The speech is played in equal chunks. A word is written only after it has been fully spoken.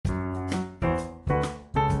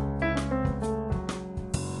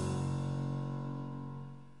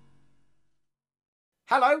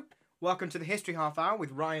Hello, welcome to the History Half Hour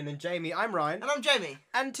with Ryan and Jamie. I'm Ryan. And I'm Jamie.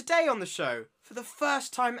 And today on the show, for the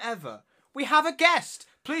first time ever, we have a guest.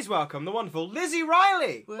 Please welcome the wonderful Lizzie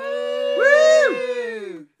Riley. Woo!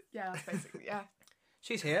 Woo! Yeah, basically, yeah.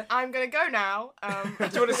 She's here. I'm gonna go now. Do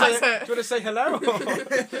you want to say hello?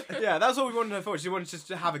 Yeah, that's all we wanted her for. She wanted just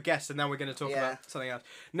to have a guest, and now we're going to talk about something else.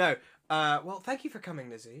 No. Well, thank you for coming,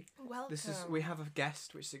 Lizzie. Welcome. We have a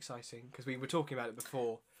guest, which is exciting because we were talking about it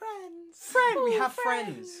before. Friends. We have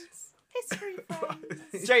friends. History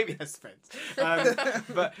friends. Jamie has friends.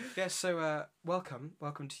 But yeah, so welcome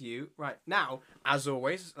to you. Right, now, as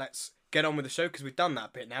always, let's get on with the show because we've done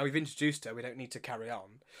that bit now. We've introduced her. We don't need to carry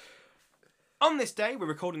on. On this day, we're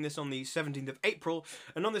recording this on the 17th of April,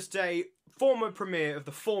 and on this day, former premier of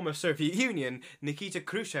the former Soviet Union, Nikita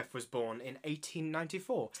Khrushchev, was born in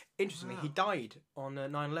 1894. Interestingly, he died on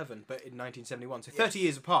 9/11, but in 1971, so 30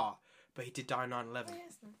 years apart, but he did die on 9/11.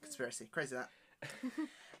 Conspiracy. Crazy that.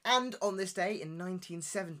 And on this day, in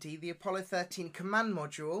 1970, the Apollo 13 command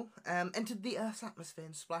module entered the Earth's atmosphere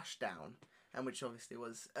and splashed down. And which obviously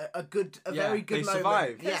was a very good they moment.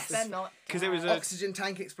 survived. Yes, They're not. Because it was oxygen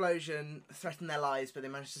tank explosion threatened their lives, but they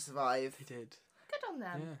managed to survive. They did. Good on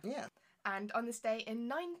them. Yeah. And on this day in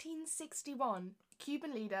 1961,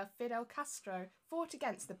 Cuban leader Fidel Castro fought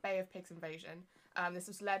against the Bay of Pigs invasion. This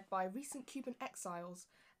was led by recent Cuban exiles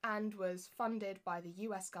and was funded by the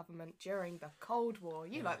US government during the Cold War.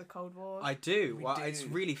 You like the Cold War? I do. We Well, do. it's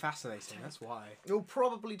really fascinating. That's why. We'll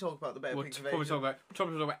probably talk about the Bay of We'll Pigs probably invasion. talk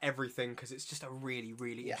about everything because it's just a really,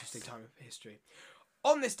 really Yes. interesting time of history.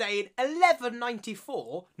 On this day in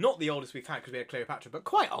 1194, not the oldest we've had because we had Cleopatra, but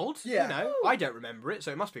quite old. Yeah. You know, I don't remember it,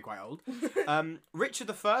 so it must be quite old. Richard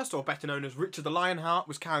I, or better known as Richard the Lionheart,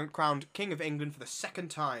 was crowned King of England for the second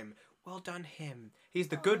time. Well done him. He's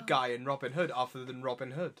the good guy in Robin Hood other than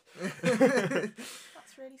Robin Hood.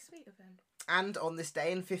 That's really sweet of him. And on this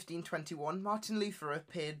day in 1521, Martin Luther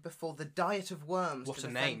appeared before the Diet of Worms What to a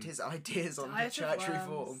defend name. his ideas on Diet of church Worms.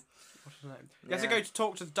 reform. What's his name? He has to Yeah. go to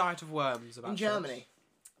talk to the Diet of Worms about In church. Germany.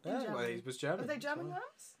 Yeah, well, Germany. he was German. Are they German so-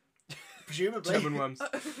 worms? Presumably. German worms.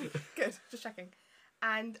 Good, just checking.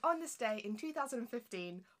 And on this day in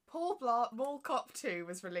 2015, Paul Blart Mall Cop 2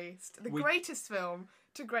 was released. The greatest film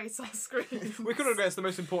to grace our screens. We could agree it's the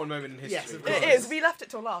most important moment in history. Yes, of It course. is. We left it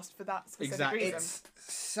till last for that specific Exactly. reason. It's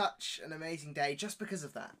such an amazing day just because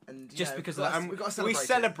of that. And you Just know, because we've of got that. to- we've got to We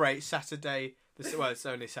celebrate it. celebrate Saturday. Well, it's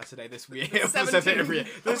only Saturday this year. The 17th every year.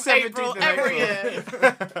 The of 17th April of every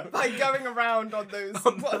April. By going around on those,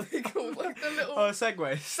 what are they called? Like the little Oh,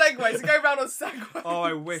 segways. segways. To go around on segways. Oh,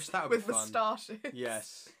 I wish that would with be fun. moustaches.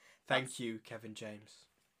 Yes. Thank you, Kevin James.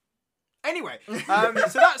 Anyway,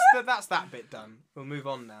 so that's that bit done. We'll move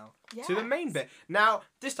on now to the main bit. Now,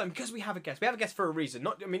 this time because we have a guest for a reason.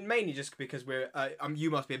 Mainly just because we're.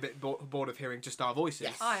 You must be a bit bored of hearing just our voices.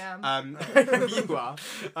 Yes. I am. You are.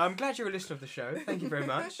 I'm glad you're a listener of the show. Thank you very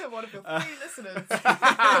much. One of your three listeners.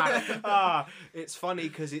 It's funny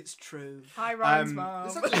because it's true. Hi, Ryan's mum.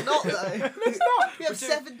 It's actually not, though. It's not. We have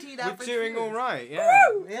 17 average We're doing viewers. all right. Yeah.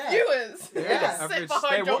 Yeah. Viewers. Yeah. Sit Average behind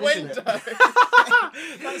stay your watching window.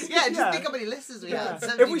 Yeah, just think how many listeners we had.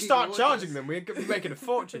 17 If we start people charging watching them, we're making a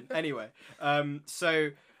fortune. Anyway, so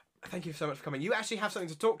thank you so much for coming. You actually have something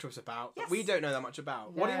to talk to us about that Yes. we don't know that much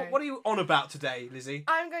about. No. What are you on about today, Lizzie?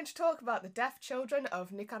 I'm going to talk about the deaf children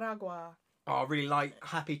of Nicaragua. Oh, really light,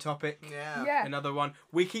 happy topic. this. Yeah. Yeah. Another one.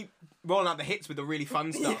 We keep rolling out the hits with the really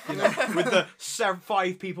fun stuff, you know, with the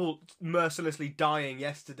 5 people mercilessly dying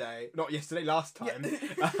yesterday. Not yesterday, last time.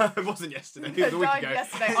 It wasn't yesterday. It was a week Died ago.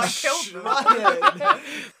 yesterday. I killed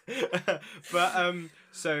them. Ryan.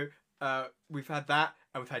 So we've had that,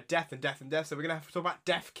 and we've had death and death and death. So we're gonna have to talk about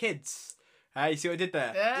deaf kids. Hey, you see what I did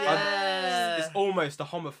there? Yeah. It's almost a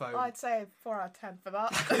homophobe. I'd say 4 out of 10 for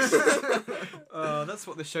that. Oh, that's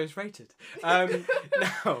what the show's rated.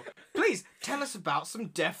 Now, please tell us about some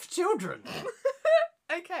deaf children.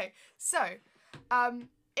 Okay, so, I'll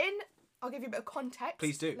give you a bit of context.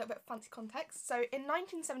 Please do. A little bit of fancy context. So, in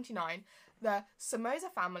 1979, the Somoza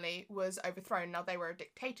family was overthrown. Now, they were a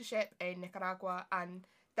dictatorship in Nicaragua, and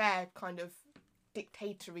their kind of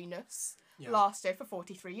dictatoriness lasted for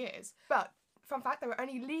 43 years. But, fun fact, they were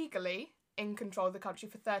only legally in control of the country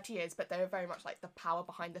for 30 years, but they were very much like the power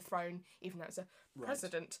behind the throne, even though it was a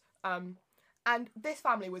president. And this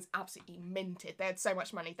family was absolutely minted. They had so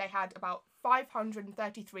much money. They had about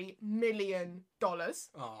 $533 million. Oh,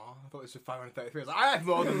 I thought this was 533. I was like, I have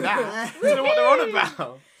more than that. I don't know what they're on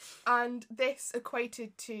about. And this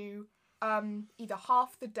equated to either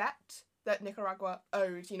half the debt that Nicaragua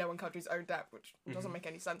owed, when countries owe debt, which doesn't make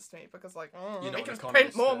any sense to me because, like, You're they not can an just print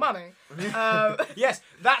economist, more so. money. Yes,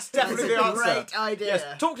 that's definitely the answer. Great idea.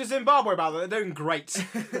 Yes, talk to Zimbabwe about that. They're doing great.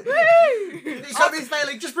 The economy's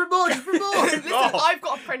failing. Just print more. Just print more. Listen, I've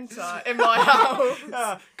got a printer in my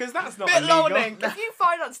house. Because that's not Bit illegal. low on ink. If you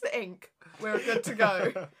finance the ink, we're good to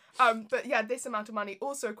go. But yeah, this amount of money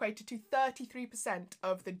also equated to 33%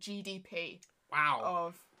 of the GDP Wow.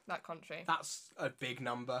 of that country. That's a big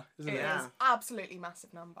number, isn't It it? Yeah. is absolutely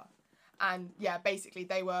massive number. And yeah, basically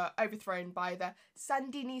they were overthrown by the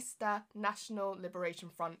Sandinista National Liberation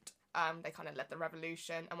Front. They kind of led the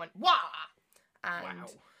revolution and went wah, and Wow.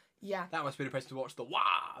 yeah, That must be impressive to watch the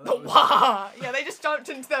wah. the wah. Yeah, they just jumped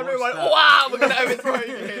into their room and went What's that? wow, we're gonna overthrow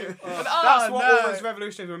you. And, That's what all no. those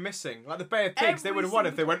revolutionaries were missing. Like the Bay of Pigs, they Every would have won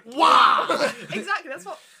if they went single- wah. Exactly. That's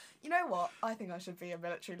what. You know what? I think I should be a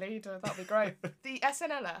military leader. That'd be great. The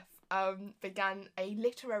SNLF began a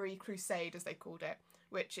literary crusade, as they called it,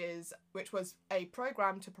 which was a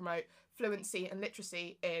program to promote fluency and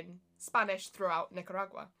literacy in Spanish throughout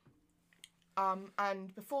Nicaragua.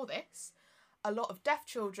 And before this, a lot of deaf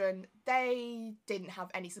children, they didn't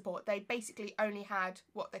have any support. They basically only had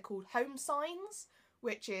what they called home signs,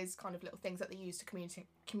 which is kind of little things that they use to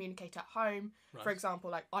communicate at home. Right. For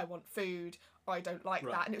example, like, I want food, or I don't like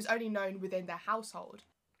Right. that. And it was only known within their household.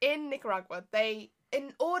 In Nicaragua,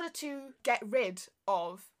 in order to get rid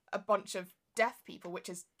of a bunch of deaf people, which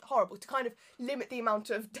is horrible, to kind of limit the amount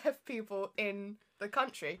of deaf people in the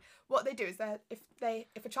country, what they do is that if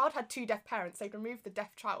a child had two deaf parents, they'd remove the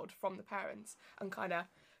deaf child from the parents and kind of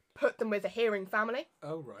put them with a hearing family.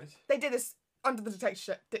 Oh right. They did this under the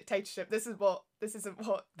dictatorship. This isn't what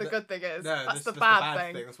the good thing is. No, that's the that's bad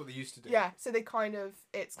the thing. That's what they used to do. Yeah, so it's kind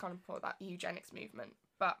of part of that eugenics movement,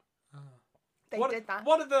 but they did that.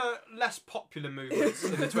 One of the less popular movements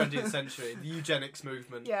in the 20th century, the eugenics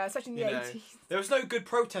movement. Yeah, especially in the You know, 80s. There was no good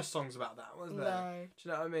protest songs about that, was there? No. Do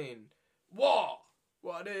you know what I mean? What?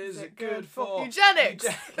 What is it good for? Eugenics!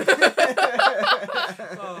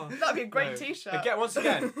 Oh, That'd be a great no. t-shirt. Again, once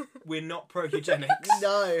again, we're not pro eugenics.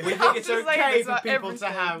 No. We think it's I'm just saying okay this for about people to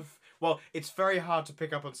everything. have. Well, it's very hard to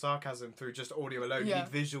pick up on sarcasm through just audio alone. You Yeah. need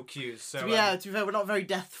visual cues. So To be fair, we're not very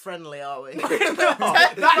death friendly, are we? no,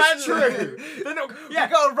 that's friendly. true. They're not. We've Yeah,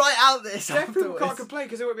 got to write out this deaf people afterwards. can't complain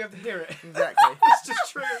because they won't be able to hear it. Exactly. It's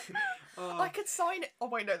just true. I could sign it. Oh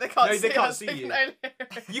wait, no, they can't No, see they can't us. see They you. can only hear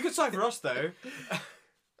it. You can sign for us though.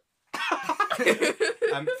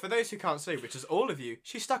 For those who can't see, which is all of you,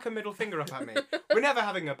 she stuck her middle finger up at me. We're never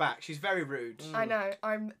having her back. She's very rude. I know.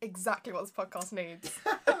 I'm exactly what this podcast needs.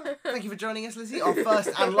 Thank you for joining us, Lizzie, our first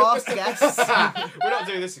and last guest. We're not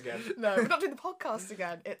doing this again. No, we're not doing the podcast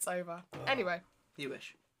again. It's over. Anyway, You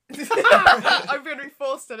wish. I'm going to be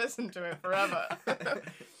forced to listen to it forever.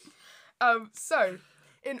 So,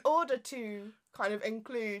 in order to kind of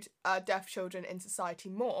include deaf children in society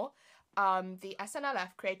more, the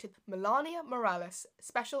SNLF created Melania Morales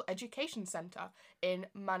Special Education Center in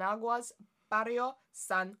Managua's Barrio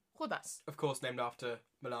San Judas. Of course, named after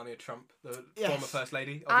Melania Trump, the Yes. former First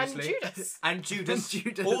Lady, And obviously. Judas. And Judas. And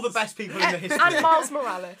Judas. All the best people in the history. And Miles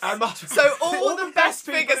Morales. And Miles- So all the best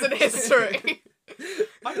people figures in history. I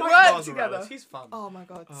like work Miles together. Morales. He's fun. Oh my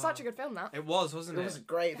god, such a good film that. It was, wasn't It it? was a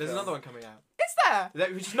great There's film. another one coming out. Is there?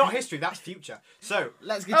 Which is not history, that's future. So,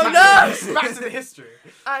 Let's get Oh, back to no! this. back to the history.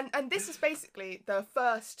 And this was basically the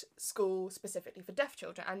first school specifically for deaf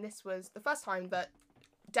children, and this was the first time that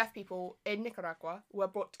deaf people in Nicaragua were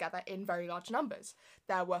brought together in very large numbers.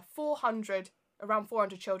 There were around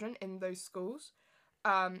 400 children in those schools,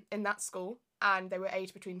 in that school, and they were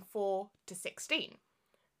aged between 4 to 16.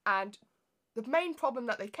 And the main problem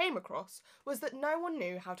that they came across was that no one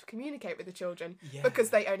knew how to communicate with the children Yeah. because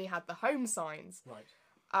they only had the home signs. Right.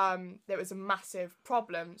 There was a massive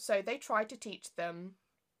problem. So they tried to teach them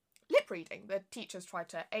lip reading. The teachers tried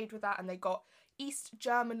to aid with that, and they got East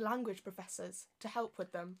German language professors to help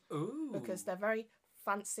with them Ooh. because they're very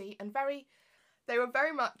fancy and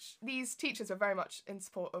these teachers were very much in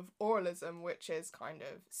support of oralism, which is kind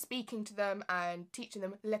of speaking to them and teaching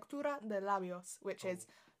them lectura de labios, which is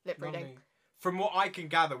lip reading. Lovely. From what I can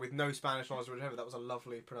gather, with no Spanish knowledge whatever, that was a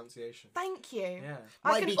lovely pronunciation. Thank you. Yeah.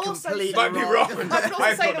 I Might can be also completely say, Might be wrong. I can also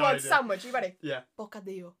I've say got the no word idea. sandwich. You ready? Yeah.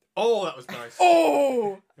 Bocadillo. Oh, that was nice.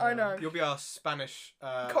 Oh, I Yeah. know. You'll be our Spanish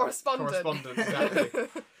Correspondent. exactly.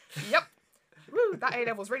 Yep. Woo, that A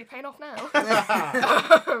level's really paying off now.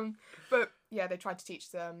 But yeah, they tried to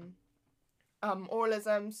teach them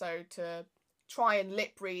oralism, so to try and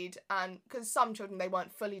lip read, and because some children, they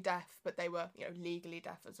weren't fully deaf, but they were, legally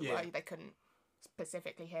deaf as well. Yeah. They couldn't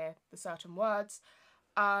specifically hear the certain words.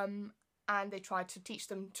 And and they tried to teach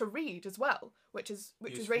them to read as well, which is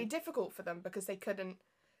really difficult for them because they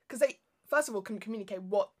first of all couldn't communicate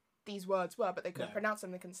what these words were, but they couldn't pronounce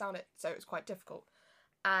them, they couldn't sound it, so it was quite difficult.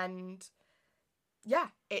 And yeah,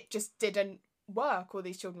 it just didn't work. All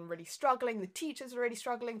these children were really struggling, the teachers were really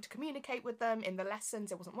struggling to communicate with them in the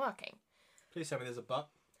lessons, it wasn't working. Please tell me there's a but.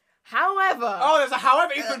 However... Oh, there's a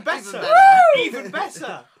however, even better! Even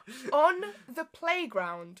better! On the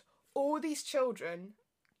playground, all these children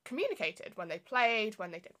communicated when they played,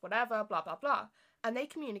 when they did whatever, blah, blah, blah. And they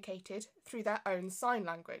communicated through their own sign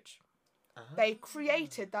language. They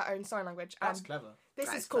created their own sign language. That's and clever.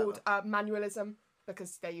 This is called manualism,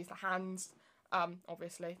 because they use the hands.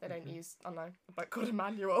 Obviously, they don't use, I don't know, a book called a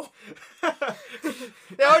manual.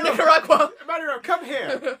 They are in Nicaragua. Emmanuel, come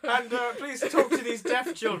here and please talk to these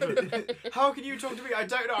deaf children. How can you talk to me? I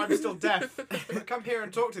don't know, I'm still deaf. Come here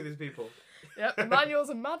and talk to these people. Yep, Emmanuel's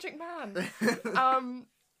a magic man.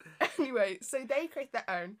 Anyway, so they created their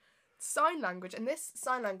own sign language, and this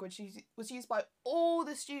sign language was used by all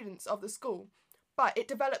the students of the school, but it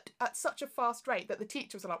developed at such a fast rate that the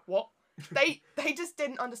teachers were like, what? They just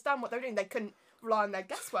didn't understand what they were doing. They couldn't rely on their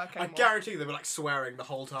guesswork anymore. I guarantee they were like swearing the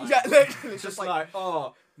whole time. Yeah, literally. Just like,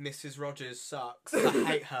 oh, Mrs. Rogers sucks. I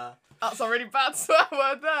hate her. That's a really bad swear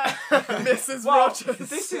word there. Mrs. Well, Rogers.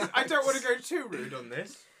 This is. I don't want to go too rude on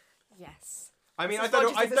this. Yes. I mean, Mrs. I don't know.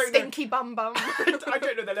 I Rogers is a don't know. stinky bum bum. I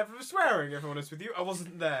don't know the level of swearing, if I'm honest with you. I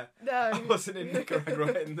wasn't there. No. I wasn't in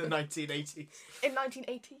Nicaragua in the 1980s. In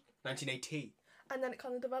 1980. 1980. And then it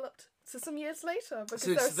kind of developed to some years later because So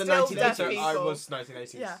there it's were the still deaf 1980s. people. I was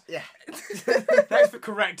 1980s. Yeah. Yeah. Thanks for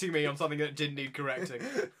correcting me on something that didn't need correcting.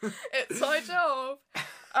 It's my job.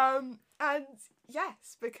 And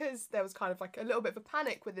yes, because there was kind of like a little bit of a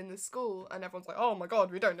panic within the school and everyone's like, oh my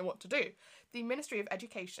god, we don't know what to do. The Ministry of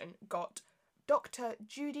Education got Dr.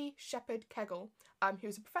 Judy Shepherd Kegel, who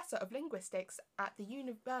was a professor of linguistics at the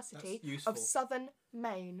University of Southern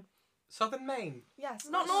Maine. Southern Maine? Yes,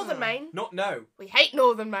 not Northern Maine. No. We hate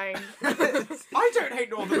Northern Maine. I don't hate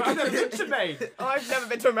Northern Maine. I've never been to Maine. I've never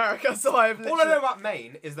been to America, so I've literally... All I know about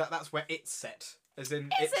Maine is that that's where it's set. As in,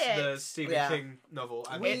 Is it's it? the Stephen King novel.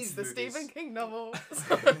 And It's the movies. Stephen King novel.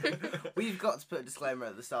 We've got to put a disclaimer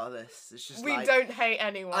at the start of this. It's just We like, don't hate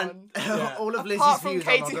anyone. Yeah. all of Lizzie's Apart from views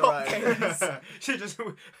Katie are on her own. Hopkins. She just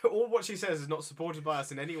all what she says is not supported by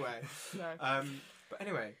us in any way. No. But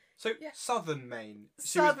anyway, so Yeah. Southern Maine.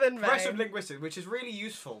 She Southern was professor of Maine. linguistics, which is really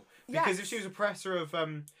useful because Yes. if she was a professor of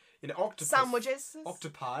octopus, Sandwiches.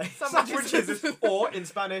 octopi, Sandwiches. or in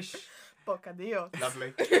Spanish, Bocadillo.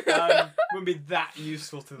 lovely, wouldn't be that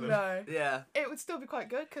useful to them. No. Yeah. It would still be quite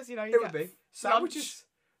good because, you know, you It would get be sandwiches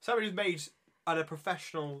made at a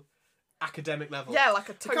professional academic level. Yeah, like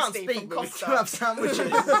a We can't toasty speak, from but we Costa. can have sandwiches.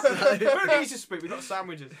 We don't need to speak. We've got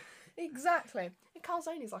sandwiches. Exactly. And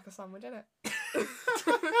calzone's like a sandwich, isn't it?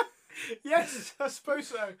 Yes, I suppose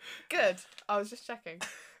so. Good. I was just checking.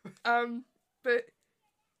 But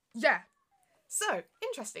yeah. So,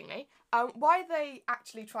 interestingly, why they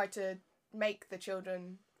actually tried to make the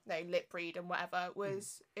children lip read and whatever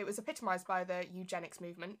was it was epitomised by the eugenics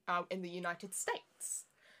movement in the United States.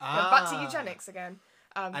 Back to eugenics again.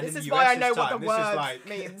 And This in is the why I US know this what the time, this is word like-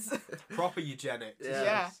 means. Proper eugenics.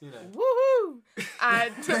 Yeah. You know. Woohoo!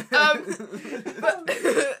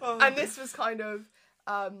 And this was kind of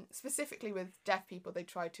specifically with deaf people. They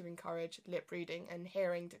tried to encourage lip reading and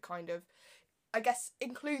hearing to kind of, I guess,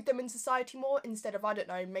 include them in society more instead of, I don't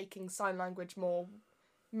know, making sign language more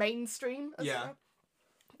mainstream. As Yeah. it were.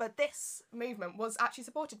 But this movement was actually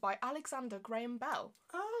supported by Alexander Graham Bell,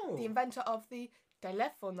 Oh. the inventor of the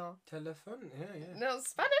teléfono. Telephone. Yeah. No,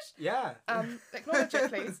 Spanish. Yeah. Acknowledge it,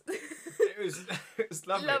 please. It was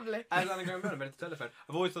lovely. Lovely. As Anna going around invented the telephone.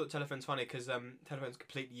 I've always thought the telephone's funny because telephone's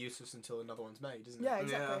completely useless until another one's made, isn't it? Yeah,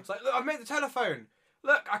 exactly. It's like, look, I've made the telephone.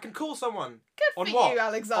 Look, I can call someone. Good On for what? you,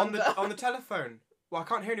 Alexander. On the telephone. Well, I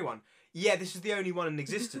can't hear anyone. Yeah, this is the only one in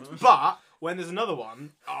existence. But when there's another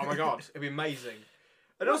one, oh my god, it'd be amazing.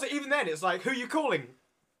 And also, even then, it's like, who are you calling?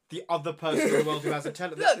 The other person in the world who has a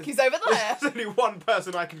telephone. Look, he's over there. There's only one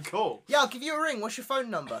person I can call. Yeah, I'll give you a ring. What's your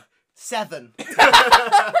phone number? 7.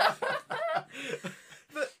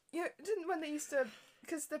 But you know, didn't when they used to,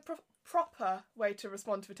 because the proper way to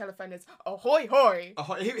respond to a telephone is ahoy hoy.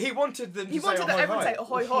 Oh, he wanted them to He say wanted ahoy, that everyone hoy. say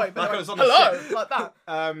ahoy hoy, but Like they it was went, on the hello, ship. like that.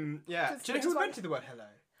 Yeah. Which Do you know is who why- invented the word hello?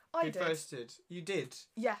 I Who did. first did? You did?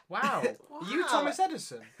 Yeah. Wow. You Wow. Thomas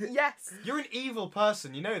Edison? Yes. You're an evil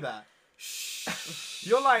person, you know that?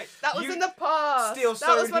 You're like That was you in the past. steal That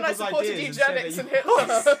so was many when I people's supported ideas and eugenics say and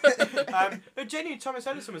that Hitler. no, genuinely, Thomas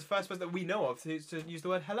Edison was the first person that we know of to use the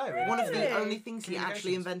word hello. in One of the Really? only things he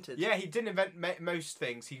actually communications. invented. Yeah, he didn't invent most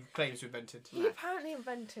things. He claims to have invented. He apparently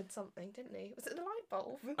invented something, didn't he? Was it the light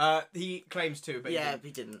bulb? He claims to, but Yeah, he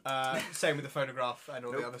he didn't. didn't. Same with the phonograph and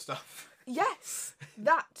all the Nope. other stuff. Yes,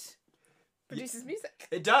 that produces music.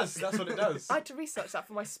 It does. That's what it does. I had to research that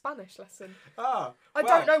for my Spanish lesson. Ah, I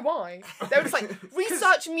well, don't know why. They were just like,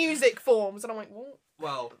 research music forms. And I'm like, what?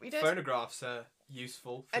 Well, We did. phonographs are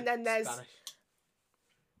useful. For And then there's Spanish.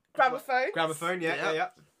 Gramophone. Gramophone. Yeah.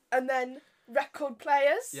 And then record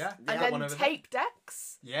players. Yeah, And that one then over there. tape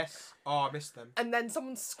decks. Yes. Oh, I missed them. And then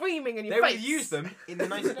someone screaming in your They face. would use them in the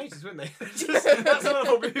 1980s, wouldn't they? That's one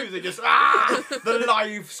of the music. Just the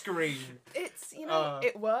live screen. It's,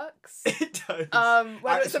 it works. It does.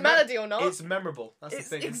 Whether it's a melody or not. It's memorable. That's It's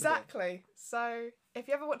the thing. exactly. So, if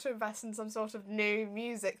you ever want to invest in some sort of new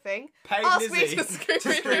music thing, Pay ask Lizzie me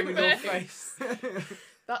to scream, in your face.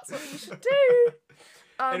 That's what you should do.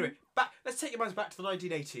 Anyway, let's take your minds back to the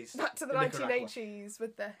 1980s. Back to the in Nicaragua. 1980s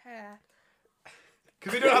with the hair.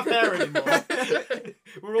 Because we don't have hair anymore.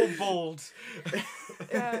 We're all bald.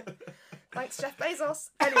 Yeah. Thanks, Jeff Bezos.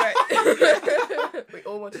 Anyway, we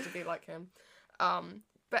all wanted to be like him.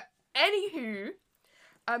 But anywho,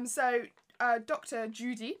 so Dr.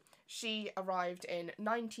 Judy, she arrived in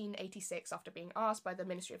 1986 after being asked by the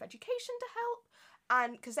Ministry of Education to help,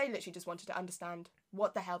 and because they literally just wanted to understand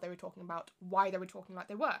what the hell they were talking about, why they were talking like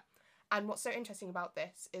they were. And what's so interesting about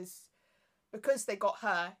this is because they got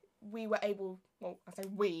her, we were able, well, I say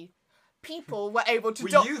we, people were able to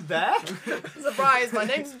Were you there? Surprise, my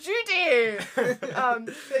name's Judy!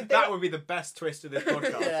 That would be the best twist of this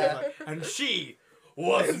podcast. Yeah. Like, and she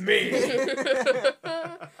was me.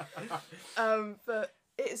 But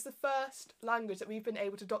it is the first language that we've been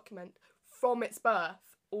able to document from its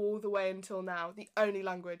birth all the way until now. The only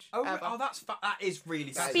language ever. That is really That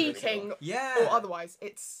is fascinating. really Speaking cool. Yeah. or otherwise,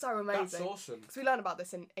 it's so amazing. That's awesome. Because we learn about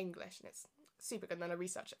this in English and it's super good. And then I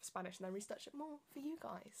research it for Spanish and then research it more for you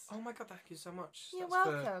guys. Oh my god, thank you so much. You're That's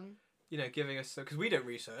for, welcome. giving us because we don't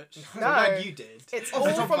research. No. I'm glad you did. It's Off all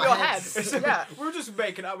the top from of your my head. head. Yeah. We were just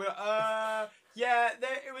making up. We're like,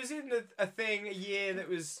 it was in a thing a year that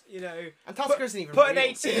was, Antarctica isn't even put an real.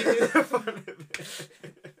 18 in the front of it.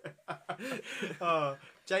 Oh,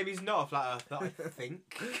 Jamie's not a flat earther, I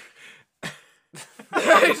think.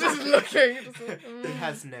 He's just looking. He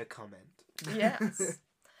has no comment. Yes.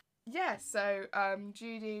 Yeah, so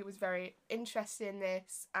Judy was very interested in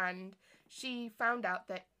this and she found out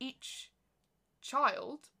that each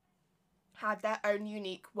child had their own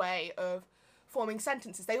unique way of forming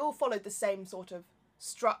sentences. They all followed the same sort of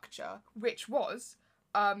structure, which was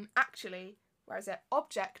actually, where is it?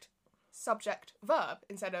 Object, subject, verb,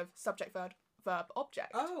 instead of subject, verb,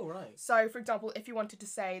 object. Oh, right. So, for example, if you wanted to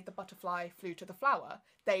say the butterfly flew to the flower,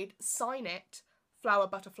 they'd sign it, flower,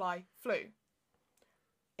 butterfly, flew.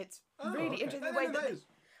 It's really interesting the way that...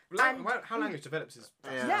 and- How language develops is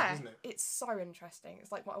fascinating, Yeah, isn't it? it's so interesting.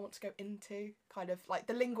 It's like what I want to go into, kind of like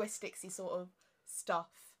the linguistics-y sort of stuff.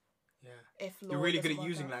 Yeah. If You're law really doesn't good at work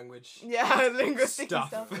using out. language. Yeah, linguistic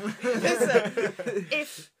stuff. Listen,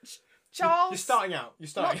 if Charles... You're starting out.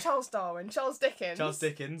 Not Charles Darwin, Charles Dickens. Charles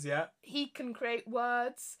Dickens, yeah. He can create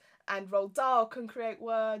words, and Roald Dahl can create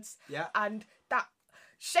words, Yeah. and that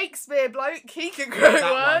Shakespeare bloke, he can create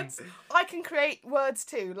That words. I can create words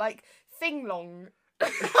too, like thing long.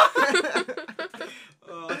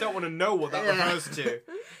 I don't want to know what that Yeah. refers to.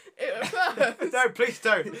 It refers No, please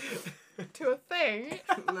don't. to a thing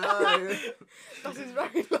No. that is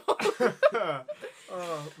very long.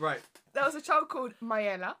 Oh, right. There was a child called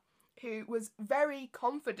Mayela who was very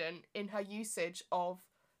confident in her usage of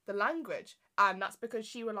the language, and that's because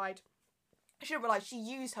she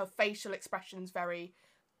used her facial expressions very,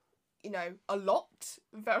 a lot.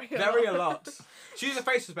 Very A lot. She uses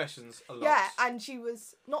her face expressions a lot. Yeah, and she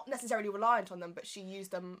was not necessarily reliant on them, but she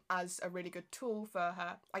used them as a really good tool for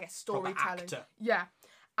her, I guess, Proper storytelling. actor. Yeah,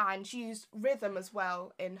 and she used rhythm as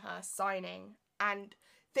well in her signing, and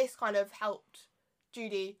this kind of helped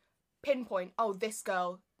Judy pinpoint, oh, this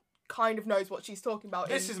girl kind of knows what she's talking about.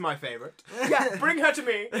 This is my favourite. Yeah. Bring her to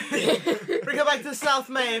me. Bring her back to South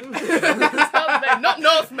Main. South Main, not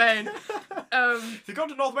North Main. If you've gone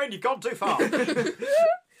to North Main, you've gone too far.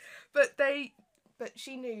 But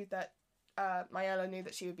she knew that Mayela knew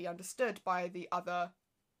that she would be understood by the other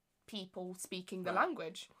people speaking the Right.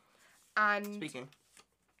 language, and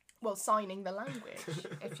signing the language,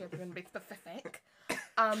 if you're going to be specific.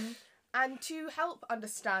 And to help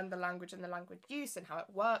understand the language and the language use and how it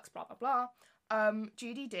works, blah blah blah,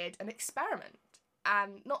 Judy did an experiment.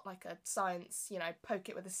 and not like a science, poke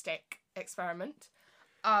it with a stick experiment.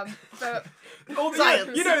 But All the,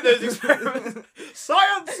 Science. You know those experiments.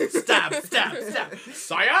 Science! Stab, stab, stab.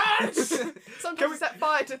 Science! sometimes we set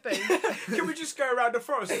fire to things. Can we just go around the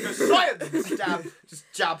forest and go, science! And stab, just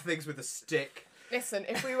jab things with a stick. Listen,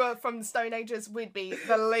 if we were from the Stone Ages, we'd be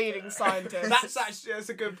the leading scientists. That's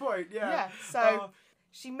a good point, yeah. Yeah, so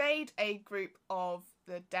she made a group of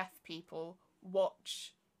the deaf people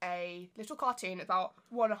watch a little cartoon about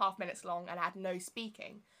 1.5 minutes long and had no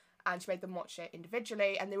speaking. And she made them watch it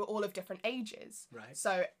individually, and they were all of different ages. Right.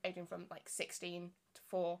 So aging from like 16 to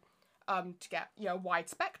 4, to get a wide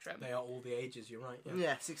spectrum. They are all the ages, you're right. Yeah.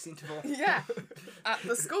 Yeah, 16 to 4. Yeah, at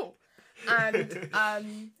the school. And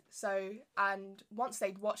and once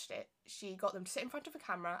they'd watched it, she got them to sit in front of a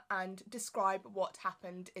camera and describe what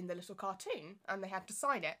happened in the little cartoon, and they had to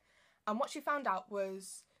sign it. And what she found out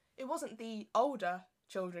was it wasn't the older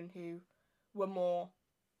children who were more,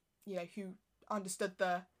 who understood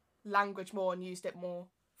the language more and used it more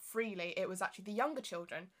freely. It was actually the younger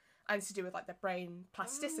children, and it's to do with like their brain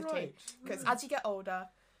plasticity. Because as you get older,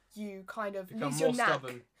 you kind of Become lose more your knack.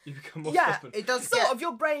 stubborn. You become more Yeah. stubborn. It does Sort get, of,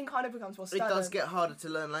 your brain kind of becomes more it stubborn. does get harder to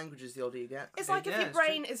learn languages the older you get. It's like if Yeah, your it's true.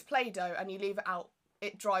 brain is Play-Doh and you leave it out,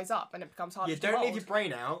 it dries up and it becomes harder Yeah, to don't leave mould. your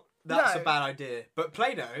brain out. That's No. a bad idea. But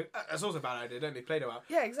Play-Doh, that's also a bad idea. Don't leave Play-Doh out.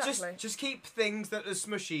 Yeah, exactly. Just keep things that are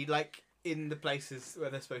smushy, like, in the places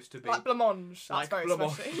where they're supposed to be. Like blancmange. That's Like very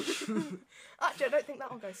blancmange. smushy. Actually, I don't think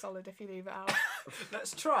that will go solid if you leave it out.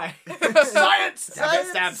 Let's try. Science! Stab it,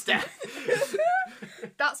 stab, Science! stab.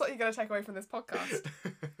 That's what you're going to take away from this podcast.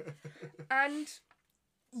 And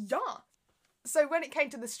yeah. So when it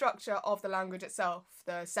came to the structure of the language itself,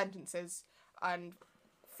 the sentences and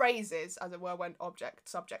phrases, as it were, went object,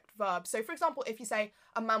 subject, verb. So for example, if you say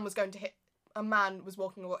a man was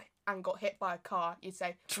walking and got hit by a car, you'd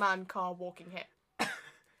say man, car, walking, hit.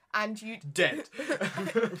 And you Dead.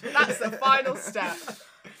 that's the final step.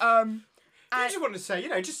 I just wanted to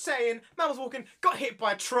say, just saying, man was walking, got hit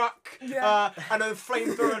by a truck, Yeah. and a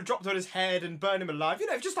flamethrower dropped on his head and burned him alive.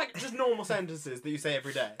 Just normal sentences that you say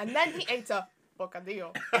every day. And then he ate a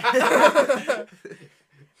bocadillo.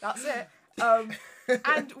 That's it.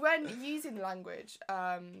 And when using language,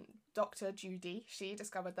 Dr. Judy, she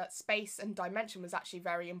discovered that space and dimension was actually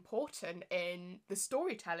very important in the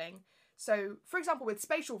storytelling. So, for example, with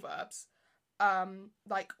spatial verbs,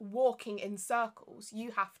 like walking in circles,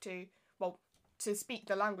 you have to, to speak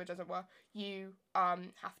the language, as it were, you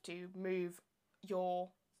have to move your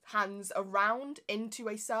hands around into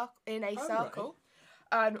a circle.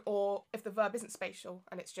 Or if the verb isn't spatial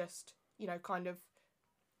and it's just, kind of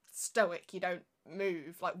stoic, you don't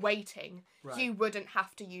move, like waiting, Right. you wouldn't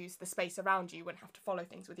have to use the space around you, you wouldn't have to follow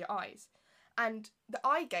things with your eyes. And the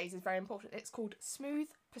eye gaze is very important. It's called smooth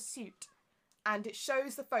pursuit, and it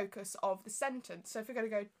shows the focus of the sentence. So if we're going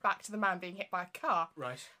to go back to the man being hit by a car,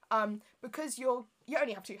 Right. because you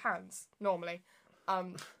only have 2 hands normally.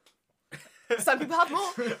 Some people have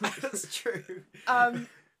more. That's true.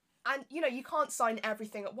 And, you can't sign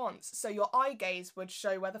everything at once. So your eye gaze would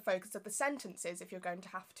show where the focus of the sentence is if you're going to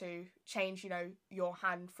have to change, your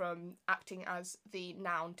hand from acting as the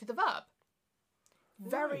noun to the verb.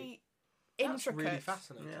 Very That's intricate. really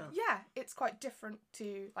fascinating. Yeah. Yeah, it's quite different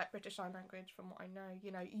to, like, British Sign Language from what I know.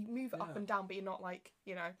 You move it up Yeah. and down, but you're not, like,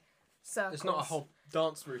 circles. It's not a whole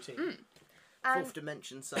dance routine. And Fourth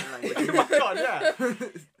dimension sign language. Oh my god, yeah.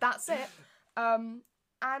 that's it.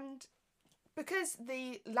 And because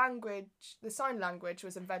the sign language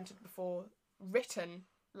was invented before written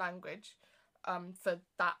language, for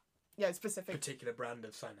that specific Particular brand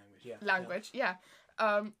of sign language, yeah. language,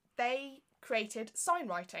 they created sign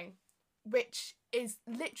writing, which is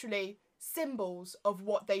literally symbols of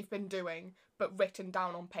what they've been doing, but written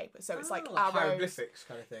down on paper. So it's like arrows. hieroglyphics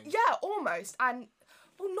kind of thing. Yeah, almost. And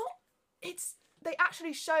they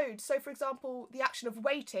actually showed, so for example, the action of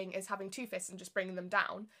waiting is having 2 fists and just bringing them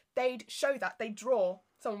down. They'd show that. They'd draw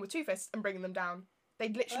someone with 2 fists and bringing them down.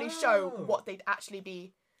 They'd literally show Oh. what they'd actually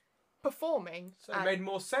be performing. So it made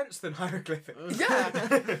more sense than hieroglyphics.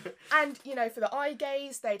 Yeah. And, for the eye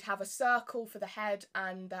gaze, they'd have a circle for the head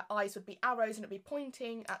and their eyes would be arrows and it'd be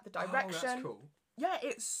pointing at the direction. Oh, that's cool. Yeah,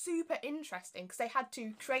 it's super interesting because they had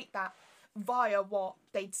to create that via what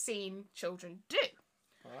they'd seen children do.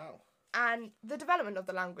 Wow. And the development of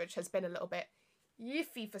the language has been a little bit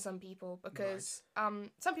iffy for some people because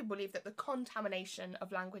some people believe that the contamination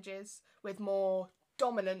of languages with more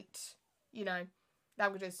dominant,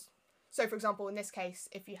 languages. So, for example, in this case,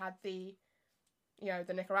 if you had the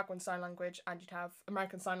Nicaraguan Sign Language and you'd have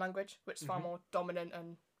American Sign Language, which is far more dominant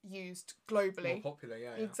and used globally. More popular,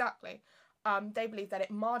 yeah. Exactly. They believe that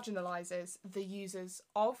it marginalises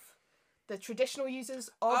the traditional users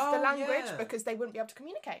of Oh, the language yeah. because they wouldn't be able to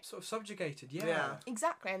communicate. Sort of subjugated, yeah. Yeah.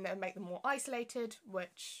 Exactly, and that would make them more isolated,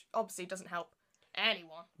 which obviously doesn't help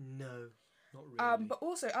anyone. No, not really. But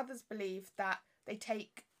also, others believe that they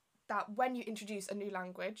take that when you introduce a new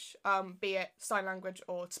language, be it sign language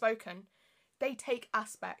or spoken, they take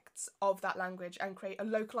aspects of that language and create a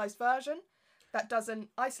localized version that doesn't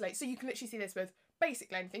isolate. So you can literally see this with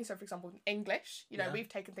basically anything. So, for example, English, you know, Yeah. we've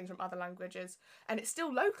taken things from other languages and it's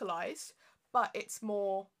still localized, but it's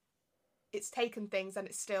taken things and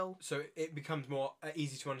it's still. So it becomes more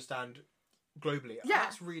easy to understand globally. Yeah.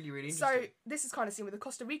 That's really, really So interesting. this is kind of seen with the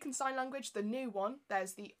Costa Rican Sign Language, the new one.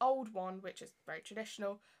 There's the old one, which is very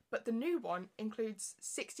traditional, but the new one includes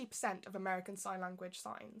 60% of American Sign Language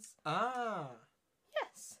signs. Ah.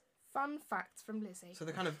 Yes. Fun facts from Lizzie. So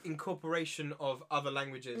the kind of incorporation of other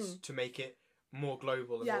languages to make it more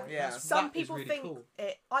global. And Yeah. more, Yeah. Some that is people really think cool.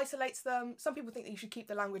 it isolates them. Some people think that you should keep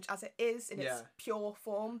the language as it is in its Yeah. pure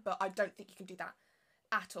form, but I don't think you can do that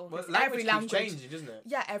at all. Well, because language keeps changing, doesn't it?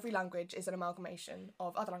 Yeah, every language is an amalgamation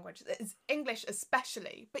of other languages. It's English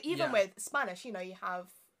especially, but even Yeah. with Spanish, you know, you have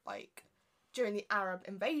like during the Arab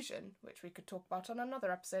invasion, which we could talk about on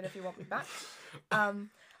another episode if you want me back.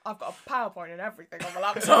 I've got a PowerPoint and everything on my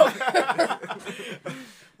laptop.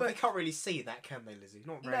 But they can't really see that, can they, Lizzie?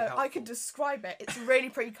 Not very No, helpful. I could describe it. It's a really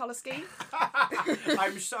pretty colour scheme.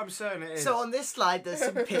 I'm certain it is. So on this slide, there's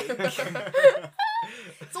some pink.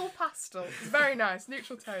 It's all pastel. It's very nice,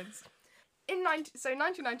 neutral tones. In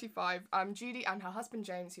 1995, Judy and her husband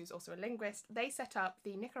James, who's also a linguist, they set up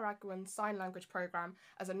the Nicaraguan Sign Language Program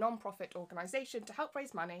as a non-profit organisation to help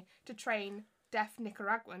raise money to train deaf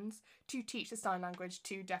Nicaraguans to teach the sign language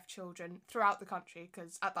to deaf children throughout the country,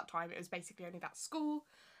 because at that time it was basically only that school,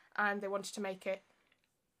 and they wanted to make it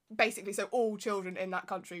basically so all children in that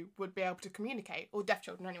country would be able to communicate, or deaf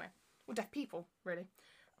children anyway, or deaf people really.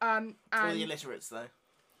 And All the illiterates, though.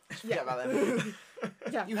 yeah. Forget about them.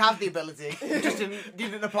 Yeah. You have the ability. You just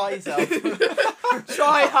didn't apply yourself.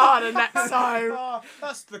 Try harder next time. Oh,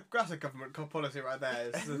 that's a government policy right there.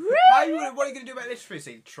 It's the- what are you going to do about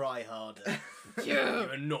literacy? Try harder. You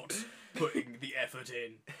are not putting the effort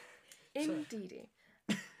in. Indeedy.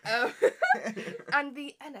 And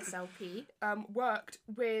the NSLP worked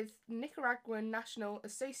with Nicaraguan National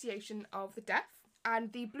Association of the Deaf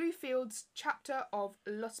and the Bluefields chapter of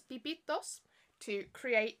Los Pipitos to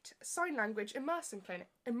create sign language immersion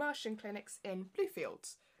clinics in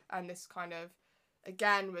Bluefields. And this kind of,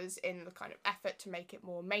 again, was in the kind of effort to make it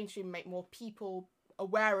more mainstream, make more people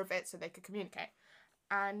aware of it so they could communicate.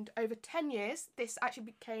 And over 10 years, this actually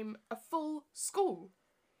became a full school.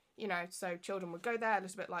 You know, so children would go there, a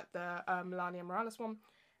little bit like the Melania Morales one.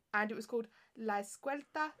 And it was called La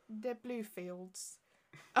Escuela de Bluefields.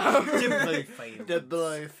 The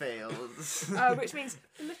Blowfields. Which means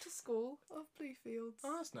Little School of Bluefields.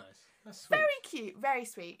 Oh, that's nice. That's sweet. Very cute, very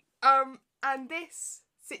sweet. And this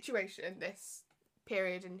situation, this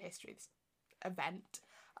period in history, this event,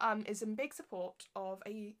 is in big support of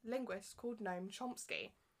a linguist called Noam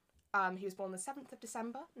Chomsky. He was born the 7th of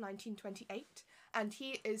December, 1928, and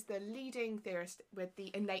he is the leading theorist with the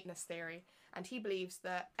innateness theory, and he believes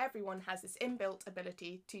that everyone has this inbuilt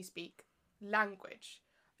ability to speak language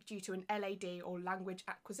due to an LAD or language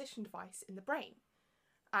acquisition device in the brain.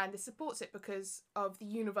 And this supports it because of the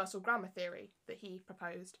universal grammar theory that he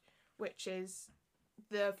proposed, which is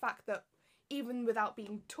the fact that even without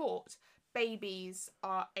being taught, babies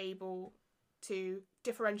are able to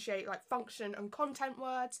differentiate like function and content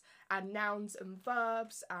words and nouns and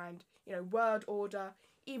verbs and, you know, word order,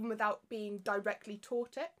 even without being directly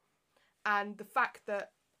taught it. And the fact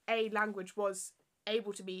that a language was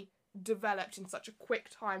able to be developed in such a quick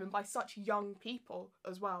time and by such young people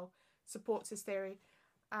as well supports his theory.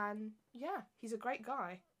 And yeah, he's a great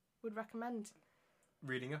guy. Would recommend.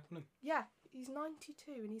 Reading up on him. Yeah, he's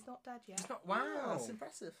 92 and he's not dead yet. It's not. Wow, Wow. that's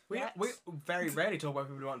impressive. We very rarely talk about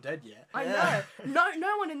people who aren't dead yet. I Yeah. know.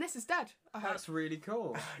 No one in this is dead. I hope. That's really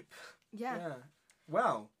cool. Yeah. Yeah.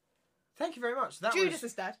 Well, thank you very much. That Judas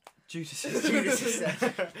was is dead. Judas. Judas is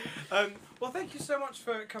dead. Well, thank you so much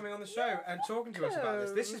for coming on the show and talking to us about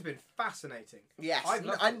this. This has been fascinating. Yes, I've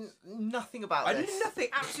loved I this. knew nothing about I this. knew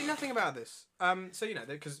absolutely nothing about this. So you know,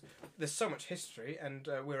 because there's so much history, and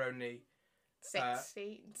we're only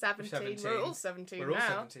 16, 17. 17. We're all 17 We're all now.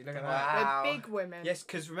 17. Look at that. Wow. We're big women. Yes,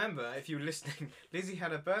 because remember, if you were listening, Lizzie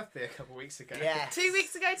had a birthday a couple of weeks ago. Yes. 2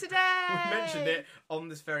 weeks ago today. We mentioned it on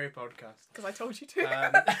this very podcast. Because I told you to.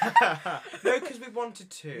 No, because we wanted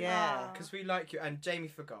to. Yeah. Because we like you, and Jamie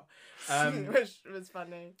forgot. Which was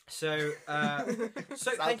funny. So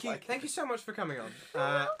thank you, like thank you so much for coming on.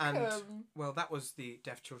 And Welcome. well, that was the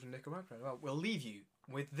Deaf Children Nicaragua. Well, we'll leave you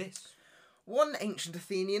with this. One ancient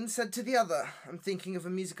Athenian said to the other, I'm thinking of a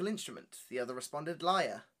musical instrument. The other responded,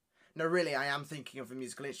 liar. No, really, I am thinking of a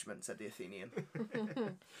musical instrument, said the Athenian.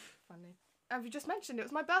 Funny. Have you just mentioned it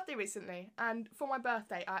was my birthday recently, and for my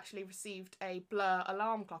birthday I actually received a Blur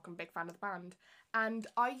alarm clock. I'm a big fan of the band, and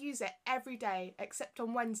I use it every day except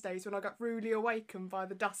on Wednesdays when I get rudely awakened by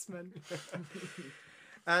the dustman.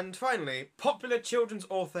 And finally, popular children's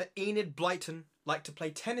author Enid Blyton liked to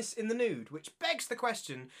play tennis in the nude, which begs the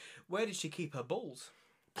question, where did she keep her balls?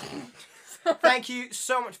 Thank you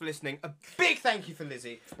so much for listening. A big thank you for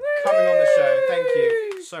Lizzie coming on the show. Thank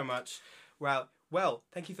you so much. Well,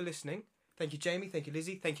 thank you for listening. Thank you, Jamie. Thank you,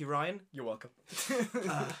 Lizzie. Thank you, Ryan. You're welcome.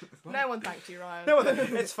 No one thanked you, Ryan. No,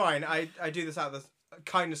 it's fine. I do this out of the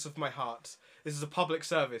kindness of my heart. This is a public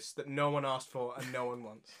service that no one asked for and no one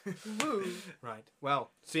wants. Woo. Right.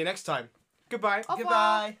 Well, see you next time. Goodbye. Au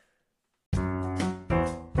revoir. Goodbye.